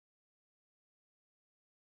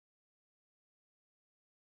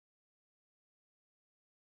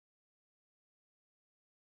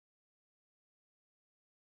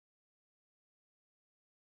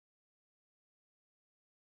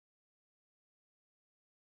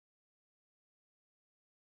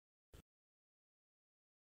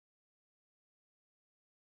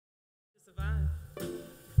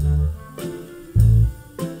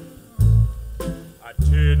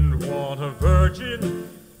didn't want a virgin.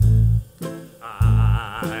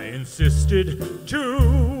 I insisted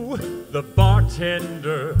to the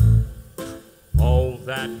bartender. Oh,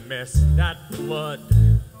 that mess, that blood.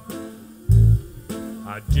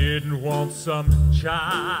 I didn't want some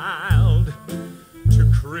child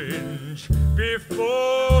to cringe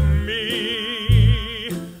before me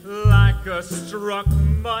like a struck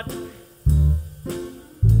mutt.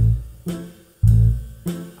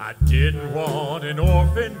 I didn't want an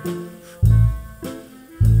orphan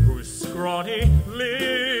whose scrawny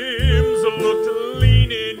limbs looked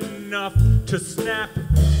lean enough to snap.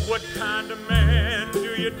 What kind of man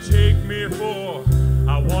do you take me for?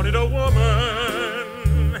 I wanted a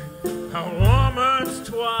woman's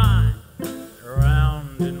twine,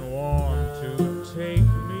 round and warm to take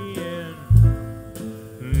me in,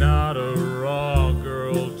 not a raw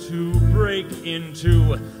girl to break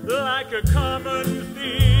into like a common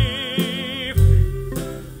thief.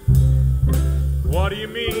 What do you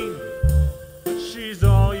mean, she's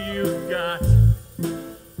all you got?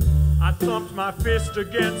 I thumped my fist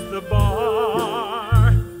against the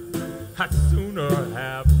bar. I'd sooner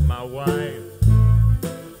have my wife.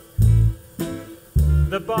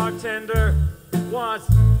 The bartender was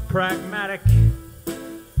pragmatic,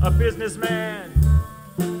 a businessman.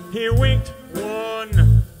 He winked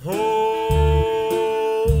one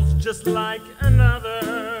hole just like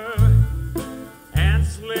another and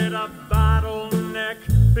slid a bottleneck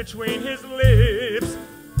between his lips.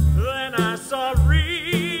 Then I saw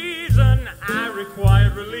reason, I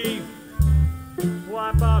required relief.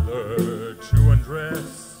 Why bother to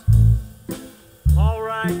undress? All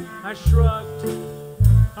right, I shrugged.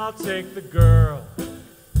 I'll take the girl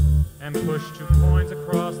and push 2 coins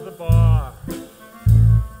across the bar.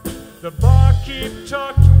 The barkeep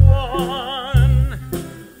tucked one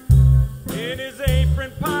in his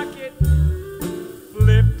apron pocket,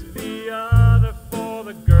 flipped the other for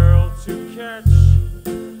the girl to catch.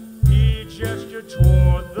 He gestured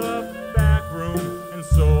toward the back room, and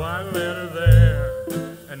so I led her there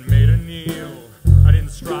and made her kneel. I didn't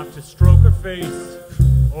stop to stroke her face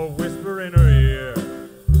or whisper in her ear.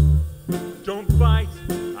 Don't bite,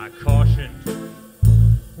 I cautioned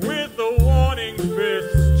with a warning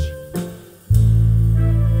fist,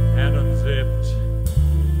 and unzipped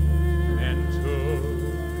and took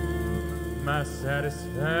my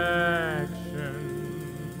satisfaction.